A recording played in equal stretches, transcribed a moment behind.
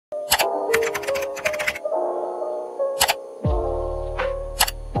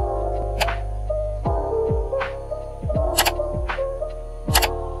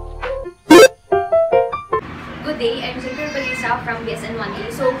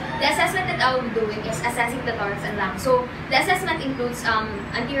the assessment that I will be doing is assessing the thorax and lungs. So the assessment includes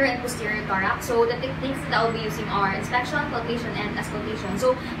anterior and posterior thorax. So the techniques that I will be using are inspection, palpation, and auscultation.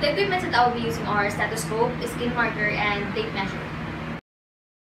 So the equipment that I will be using are stethoscope, skin marker, and tape measure.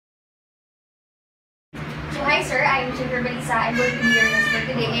 So hi sir, I'm Chamber Balisa. I'm going to be your nurse for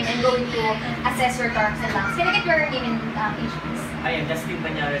today and I'm going to assess your thorax and lungs. Can I get your name and age please? I am Justin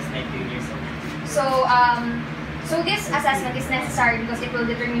Banyares, 19 years old. So this assessment is necessary because it will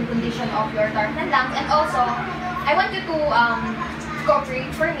determine condition of your thorax and lungs, and also I want you to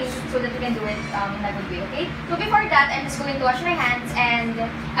cooperate for me so that you can do it in a good way, okay? So before that, I'm just going to wash my hands and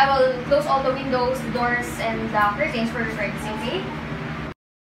I will close all the windows, the doors, and the curtains for privacy, okay?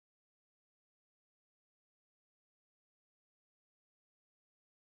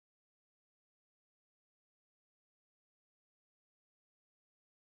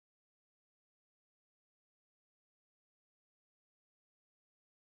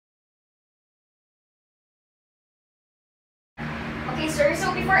 Okay, sir.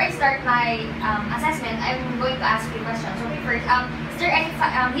 So before I start my assessment, I'm going to ask you questions. Okay, first, is there any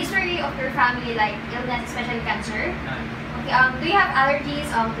history of your family, like illness, especially cancer? Okay. Do you have allergies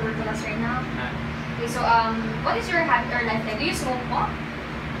tuberculosis right now? Okay. So what is your habit or lifestyle? Do you smoke po?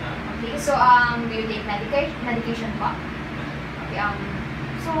 Okay. So do you take medication po? Okay.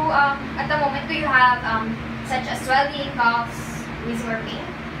 So at the moment, do you have such as swelling, coughs, wheezing, or pain?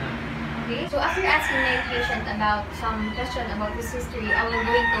 Okay. So after asking my patient about some question about his history, I will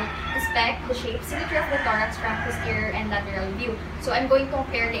going to inspect the shape, symmetry of the thorax from posterior and lateral view. So I'm going to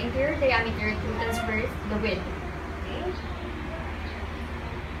compare the interior diameter to transverse the width. Okay.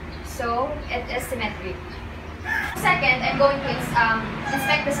 So it is symmetric. Second, I'm going to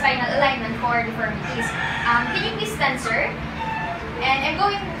inspect the spinal alignment for deformities. Can you please stand, sir? And I'm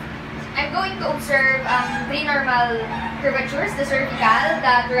going to observe three normal curvatures: the cervical,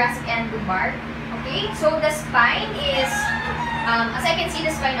 the thoracic, and lumbar. Okay, so the spine is, as I can see, the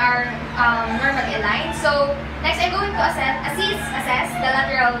spine are normally aligned. So next, I'm going to assess the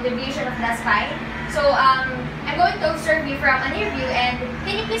lateral deviation of the spine. So I'm going to observe you from a near view, and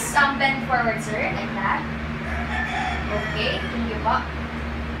can you please bend forward, sir, like that? Okay, thank you po.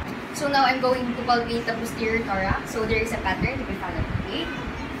 So now I'm going to palpate the posterior thorax. So there is a pattern to be followed. Okay.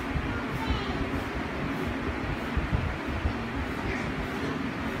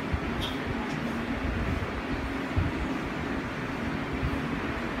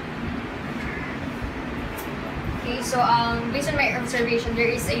 So based on my observation, there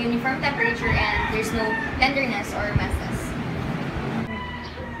is a uniform temperature and there's no tenderness or masses.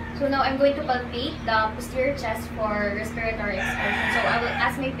 So now I'm going to palpate the posterior chest for respiratory expansion. So I will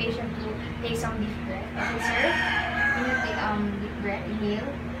ask my patient to take some deep breath. Okay, sir? Can you take deep breath?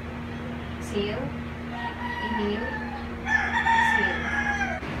 Inhale, exhale, inhale, exhale.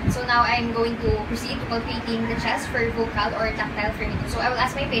 So now I'm going to proceed to palpating the chest for vocal or tactile firmity. So I will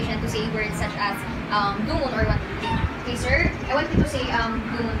ask my patient to say words such as dumun or 1, 2, 3. Okay, sir. I want you to say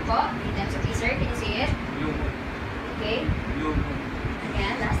dumun po. Okay, sir. Can you say it? Okay.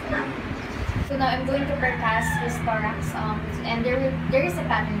 Again, last time. So now I'm going to percuss his thorax. And there is a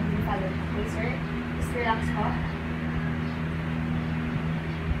pattern to be followed. Okay, sir. Just relax po.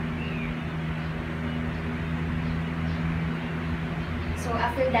 So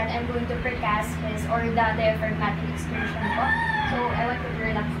after that, I'm going to percuss his or the diaphragmatic extension po. So I want you to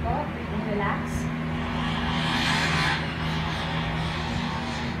relax po. And relax.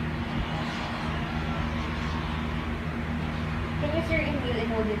 Can you sir inhale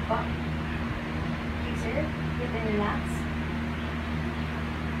and hold it po? Okay, sir. Breathe and relax.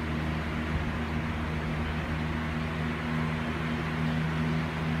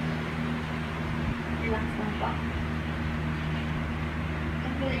 Relax lang po.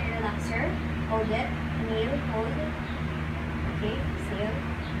 Inhale and relax, sir. Hold it. Inhale, hold it. Okay, exhale.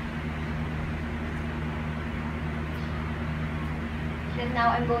 Then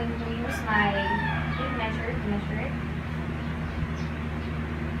now I'm going to use my tape measure to measure it.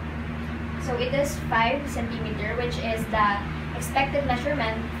 So it is 5 centimeter, which is the expected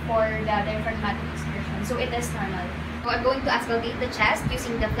measurement for the diaphragmatic excursion. So it is normal. So I'm going to auscultate the chest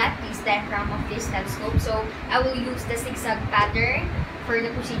using the flat piece diaphragm of this stethoscope. So I will use the zigzag pattern for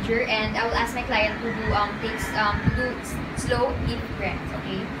the procedure, and I will ask my client to do slow, deep breaths.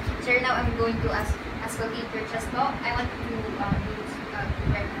 Okay. So now I'm going to auscultate your chest. No, I want to do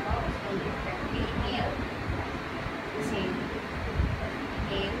breath. So deep breath. Okay. Inhale. Exhale.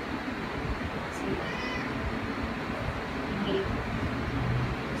 Inhale. Inhale.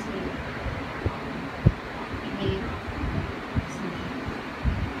 Exhale. Inhale. Exhale.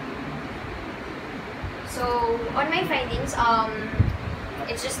 So on my findings,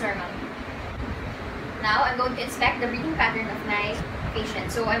 it's just normal. Now, I'm going to inspect the breathing pattern of my patient.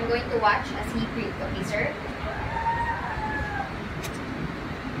 So, I'm going to watch as he breathes. Okay, sir?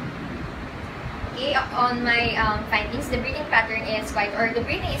 Okay, on my findings, the breathing pattern is quiet, or the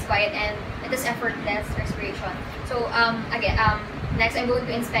breathing is quiet, and it is effortless respiration. So, next I'm going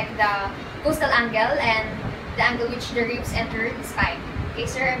to inspect the costal angle and the angle which the ribs enter the spine. Okay,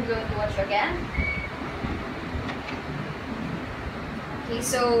 sir, I'm going to watch you again. Okay,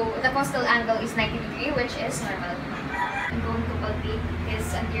 so the costal angle is 90 degrees, which is normal. I'm going to palpate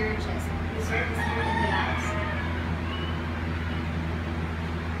his anterior chest. Okay, sir, just here and relax.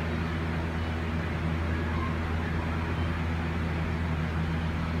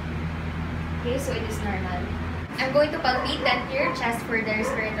 Okay, so it is normal. I'm going to palpate the anterior chest for the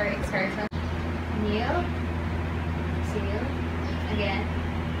respiratory exertion. Inhale. Exhale. Again.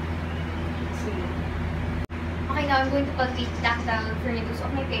 Exhale. Okay, now I'm going to palpate tactile firmness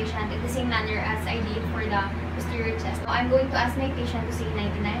of my patient in the same manner as I did for the posterior chest. Now, I'm going to ask my patient to say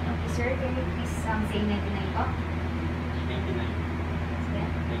 99. Okay, sir, can you please say 99 po? 99. Yeah.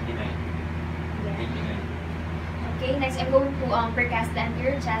 99. Yeah. Okay, next I'm going to percast the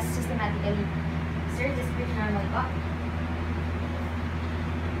anterior chest systematically. Sir, just breathe normal po.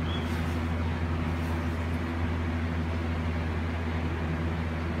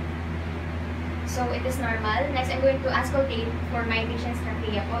 So, it is normal. Next, I'm going to auscultate for my patient's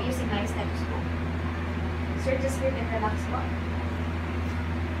trachea po using my stethoscope. Sir, just breathe and relax po.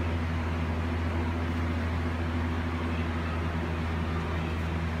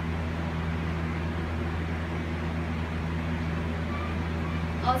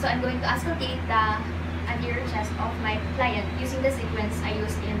 Also, I'm going to auscultate the anterior chest of my client using the sequence I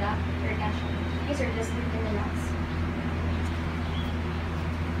used in the percussion. Okay, sir, just breathe and relax.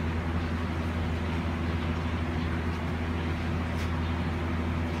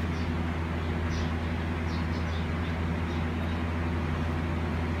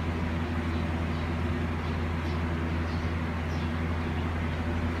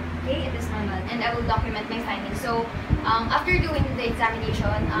 Okay, it is normal, and I will document my findings. So, after doing the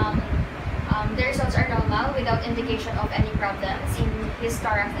examination, the results are normal without indication of any problems in his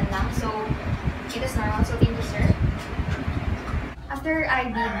thorax and lungs. So, it is normal. So, thank you, sir. After I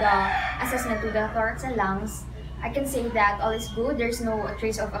did the assessment to the thorax and lungs, I can say that all is good. There's no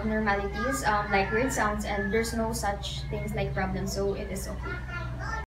trace of abnormalities like weird sounds, and there's no such things like problems. So, it is okay.